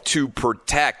helped to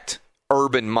protect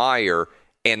Urban Meyer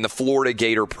and the Florida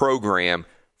Gator program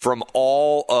from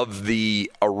all of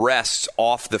the arrests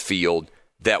off the field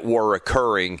that were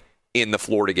occurring in the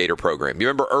Florida Gator program. You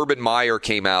remember Urban Meyer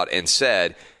came out and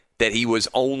said that he was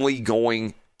only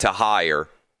going to hire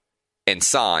and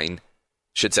sign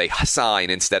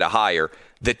instead of hire,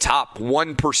 the top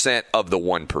 1% of the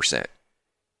 1%.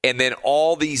 And then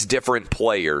all these different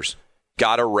players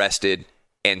got arrested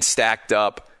and stacked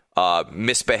up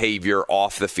misbehavior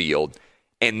off the field.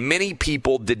 And many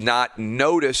people did not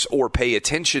notice or pay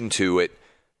attention to it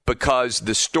because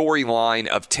the storyline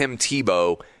of Tim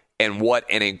Tebow and what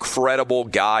an incredible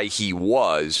guy he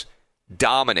was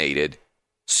dominated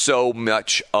so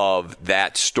much of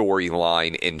that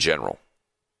storyline in general.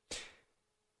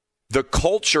 The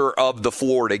culture of the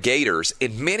Florida Gators,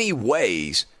 in many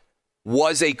ways,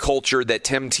 was a culture that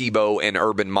Tim Tebow and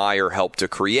Urban Meyer helped to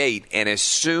create. And as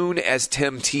soon as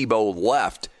Tim Tebow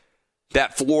left,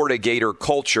 that Florida Gator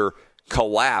culture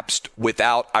collapsed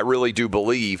without, I really do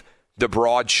believe, the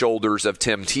broad shoulders of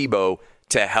Tim Tebow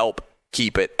to help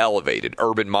keep it elevated.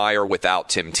 Urban Meyer, without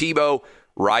Tim Tebow,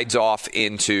 rides off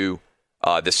into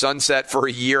the sunset for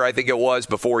a year, I think it was,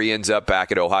 before he ends up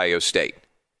back at Ohio State.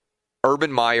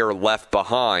 Urban Meyer left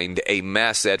behind a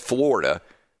mess at Florida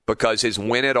because his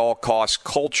win-at-all-costs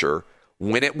culture,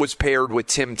 when it was paired with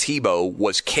Tim Tebow,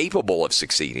 was capable of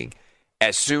succeeding.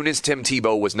 As soon as Tim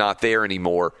Tebow was not there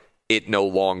anymore, it no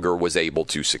longer was able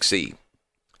to succeed.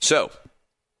 So,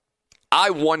 I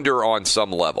wonder on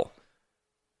some level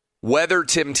whether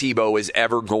Tim Tebow is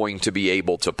ever going to be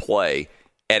able to play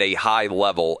at a high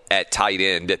level at tight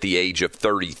end at the age of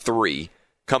 33,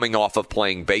 coming off of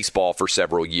playing baseball for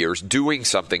several years, doing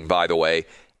something, by the way,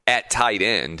 at tight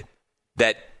end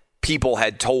that people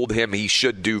had told him he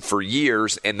should do for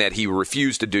years and that he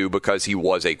refused to do because he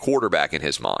was a quarterback in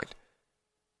his mind.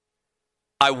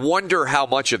 I wonder how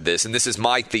much of this, and this is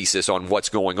my thesis on what's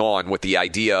going on with the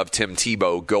idea of Tim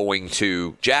Tebow going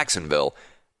to Jacksonville,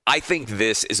 I think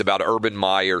this is about Urban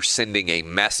Meyer sending a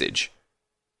message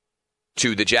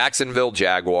to the Jacksonville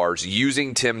Jaguars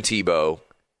using Tim Tebow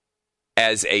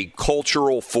as a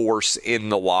cultural force in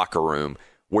the locker room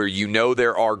where you know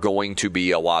there are going to be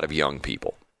a lot of young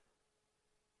people.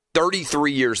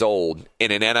 33 years old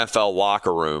in an NFL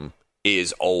locker room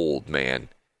is old, man.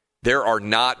 There are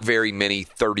not very many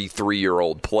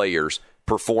 33-year-old players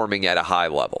performing at a high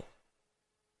level.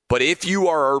 But if you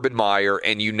are Urban Meyer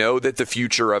and you know that the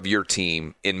future of your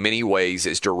team in many ways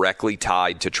is directly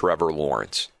tied to Trevor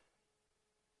Lawrence,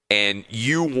 and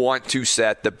you want to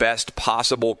set the best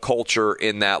possible culture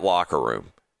in that locker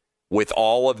room with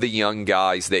all of the young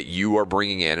guys that you are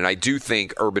bringing in, and I do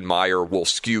think Urban Meyer will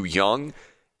skew young,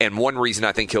 and one reason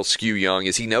I think he'll skew young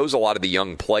is he knows a lot of the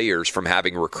young players from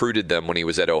having recruited them when he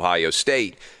was at Ohio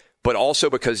State, but also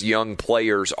because young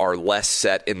players are less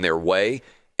set in their way,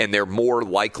 and they're more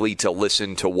likely to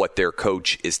listen to what their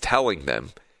coach is telling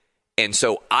them. And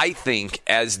so I think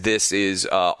as this is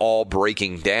all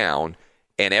breaking down,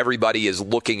 and everybody is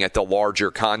looking at the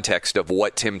larger context of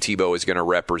what Tim Tebow is going to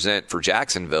represent for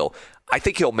Jacksonville, I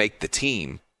think he'll make the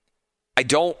team. I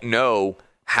don't know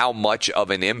how much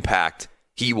of an impact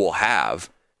he will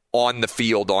have on the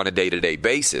field on a day-to-day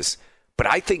basis, but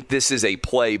I think this is a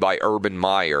play by Urban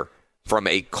Meyer from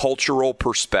a cultural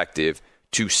perspective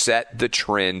to set the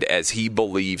trend as he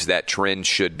believes that trend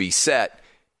should be set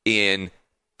in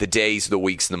the days, the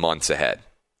weeks, the months ahead.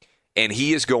 And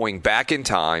he is going back in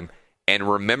time and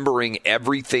remembering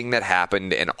everything that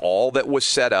happened and all that was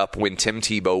set up when Tim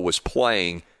Tebow was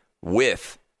playing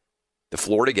with the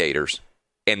Florida Gators,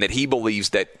 and that he believes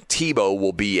that Tebow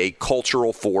will be a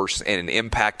cultural force and an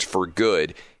impact for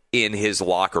good in his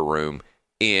locker room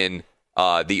in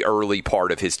the early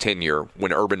part of his tenure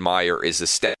when Urban Meyer is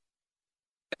establishing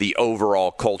the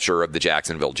overall culture of the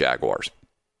Jacksonville Jaguars.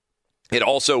 It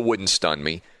also wouldn't stun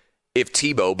me if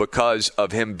Tebow, because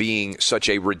of him being such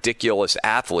a ridiculous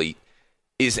athlete,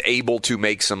 is able to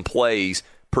make some plays,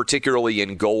 particularly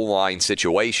in goal line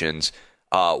situations,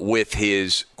 with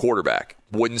his quarterback.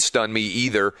 Wouldn't stun me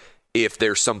either if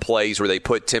there's some plays where they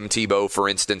put Tim Tebow, for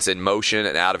instance, in motion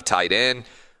and out of tight end,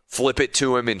 flip it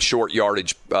to him in short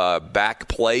yardage back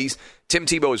plays. Tim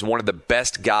Tebow is one of the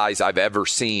best guys I've ever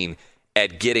seen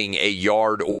at getting a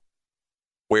yard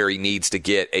where he needs to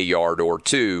get a yard or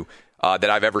two that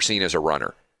I've ever seen as a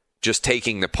runner. Just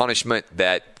taking the punishment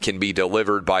that can be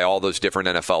delivered by all those different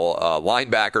NFL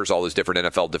linebackers, all those different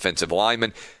NFL defensive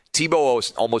linemen.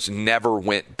 Tebow almost never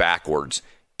went backwards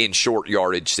in short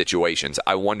yardage situations.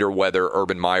 I wonder whether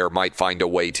Urban Meyer might find a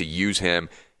way to use him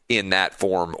in that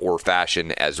form or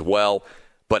fashion as well.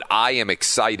 But I am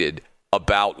excited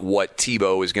about what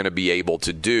Tebow is going to be able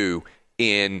to do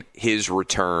in his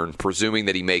return, presuming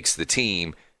that he makes the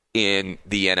team in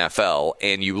the NFL.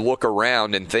 And you look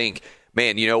around and think,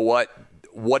 man, you know what?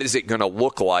 What is it going to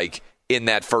look like in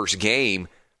that first game?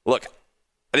 Look,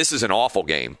 this is an awful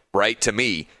game, right? To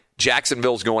me,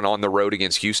 Jacksonville's going on the road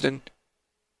against Houston.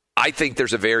 I think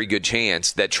there's a very good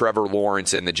chance that Trevor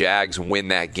Lawrence and the Jags win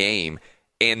that game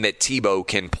and that Tebow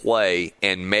can play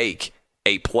and make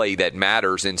a play that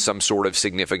matters in some sort of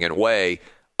significant way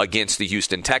against the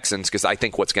Houston Texans, because I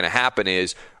think what's going to happen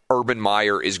is Urban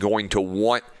Meyer is going to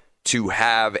want to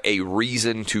have a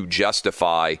reason to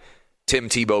justify Tim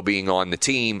Tebow being on the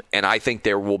team, and I think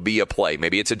there will be a play.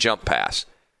 Maybe it's a jump pass.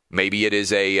 Maybe it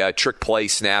is a trick play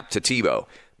snap to Tebow.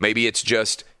 Maybe it's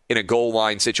just in a goal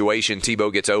line situation,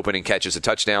 Tebow gets open and catches a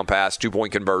touchdown pass,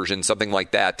 2-point conversion, something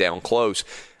like that down close.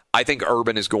 I think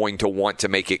Urban is going to want to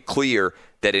make it clear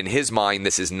that in his mind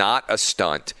this is not a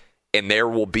stunt, and there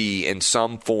will be in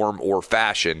some form or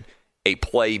fashion a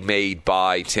play made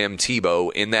by Tim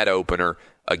Tebow in that opener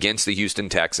against the Houston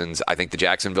Texans. I think the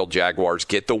Jacksonville Jaguars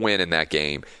get the win in that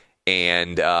game,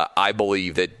 and I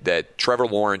believe that Trevor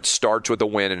Lawrence starts with a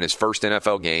win in his first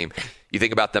NFL game. You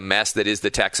think about the mess that is the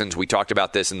Texans. We talked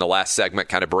about this in the last segment,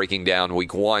 kind of breaking down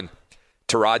week one.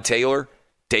 Tyrod Taylor,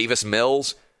 Davis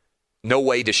Mills. No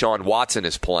way Deshaun Watson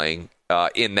is playing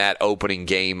in that opening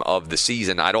game of the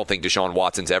season. I don't think Deshaun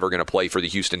Watson's ever going to play for the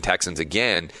Houston Texans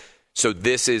again. So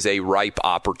this is a ripe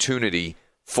opportunity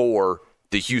for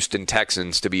the Houston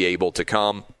Texans to be able to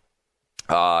come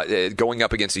going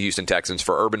up against the Houston Texans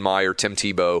for Urban Meyer, Tim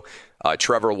Tebow,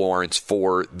 Trevor Lawrence,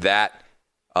 for that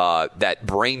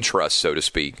brain trust, so to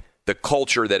speak, the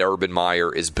culture that Urban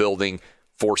Meyer is building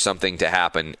for something to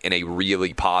happen in a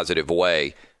really positive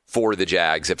way for the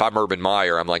Jags. If I'm Urban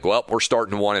Meyer, I'm like, well, we're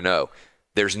starting 1-0.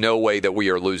 There's no way that we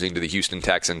are losing to the Houston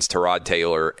Texans, Tyrod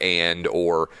Taylor and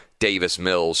or Davis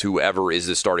Mills, whoever is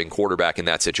the starting quarterback in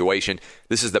that situation.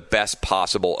 This is the best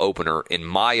possible opener, in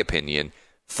my opinion,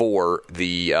 for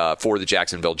the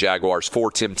Jacksonville Jaguars,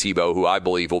 for Tim Tebow, who I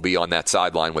believe will be on that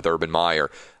sideline with Urban Meyer.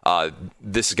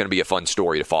 This is going to be a fun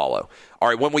story to follow. All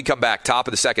right, when we come back, top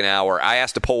of the second hour, I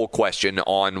asked a poll question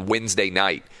on Wednesday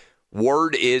night.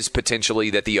 Word is potentially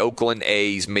that the Oakland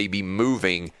A's may be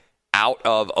moving out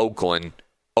of Oakland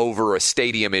over a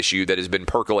stadium issue that has been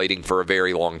percolating for a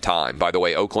very long time. By the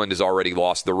way, Oakland has already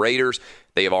lost the Raiders.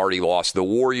 They have already lost the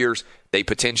Warriors. They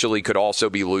potentially could also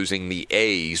be losing the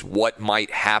A's. What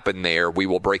might happen there? We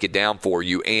will break it down for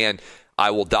you, and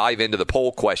I will dive into the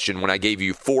poll question when I gave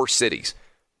you 4 cities.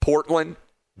 Portland,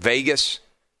 Vegas,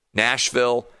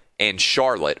 Nashville, and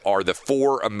Charlotte are the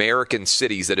 4 American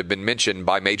cities that have been mentioned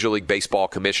by Major League Baseball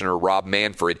Commissioner Rob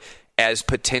Manfred as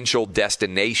potential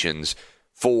destinations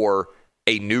for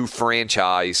a new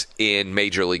franchise in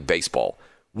Major League Baseball.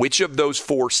 Which of those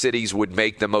 4 cities would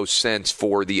make the most sense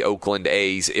for the Oakland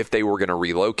A's if they were going to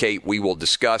relocate? We will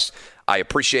discuss. I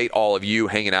appreciate all of you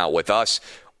hanging out with us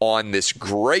on this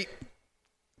great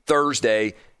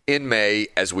Thursday in May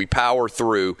as we power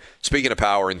through. Speaking of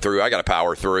powering through, I got to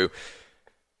power through.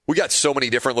 We got so many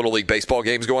different Little League Baseball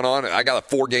games going on. I got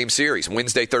a 4-game series,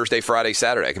 Wednesday, Thursday, Friday,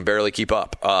 Saturday. I can barely keep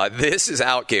up. This is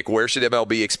Outkick. Where should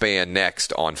MLB expand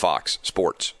next on Fox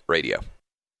Sports Radio?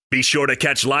 Be sure to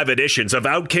catch live editions of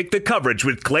Outkick the Coverage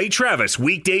with Clay Travis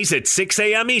weekdays at 6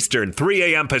 a.m. Eastern,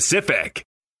 3 a.m. Pacific.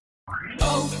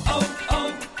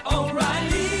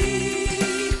 O'Reilly.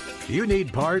 You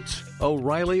need parts?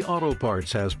 O'Reilly Auto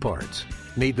Parts has parts.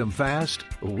 Need them fast?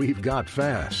 We've got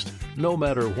fast. No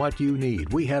matter what you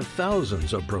need, we have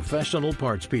thousands of professional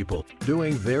parts people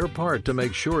doing their part to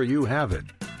make sure you have it.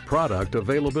 Product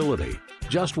availability.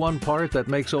 Just one part that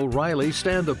makes O'Reilly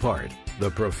stand apart. The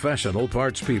professional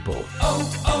parts people.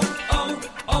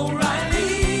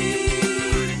 O'Reilly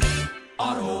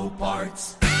Auto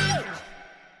Parts.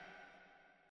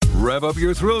 Rev up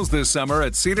your thrills this summer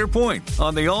at Cedar Point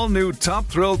on the all-new Top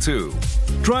Thrill 2.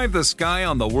 Drive the sky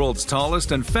on the world's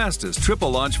tallest and fastest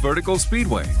triple-launch vertical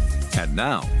speedway. And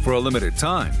now, for a limited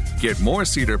time, get more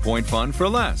Cedar Point fun for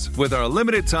less with our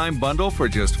limited-time bundle for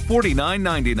just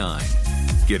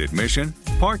 $49.99. Get admission,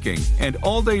 parking, and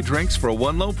all-day drinks for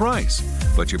one low price.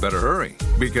 But you better hurry,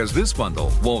 because this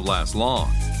bundle won't last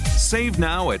long. Save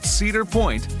now at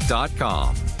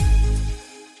cedarpoint.com.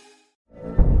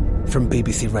 From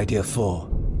BBC Radio 4,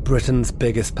 Britain's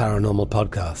biggest paranormal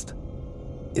podcast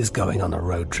is going on a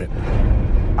road trip.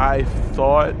 I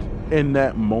thought in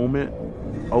that moment,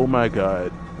 oh my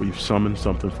God, we've summoned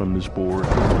something from this board.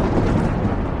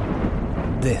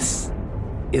 This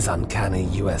is Uncanny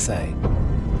USA.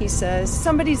 He says,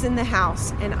 somebody's in the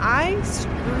house, and I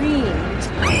screamed.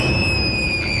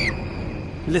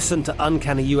 Listen to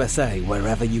Uncanny USA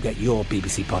wherever you get your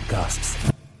BBC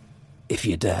podcasts, if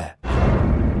you dare.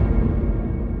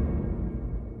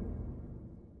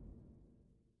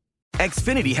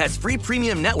 Xfinity has free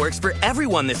premium networks for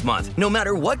everyone this month, no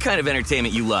matter what kind of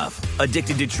entertainment you love.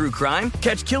 Addicted to true crime?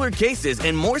 Catch killer cases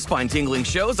and more spine-tingling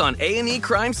shows on A&E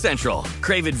Crime Central.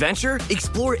 Crave adventure?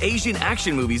 Explore Asian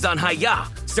action movies on Hi-Ya.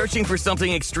 Searching for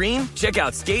something extreme? Check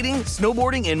out skating,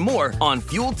 snowboarding, and more on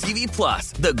Fuel TV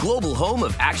Plus, the global home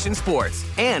of action sports.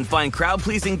 And find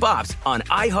crowd-pleasing bops on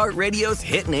iHeartRadio's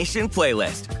Hit Nation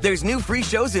playlist. There's new free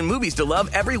shows and movies to love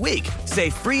every week. Say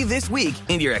free this week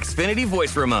in your Xfinity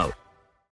voice remote.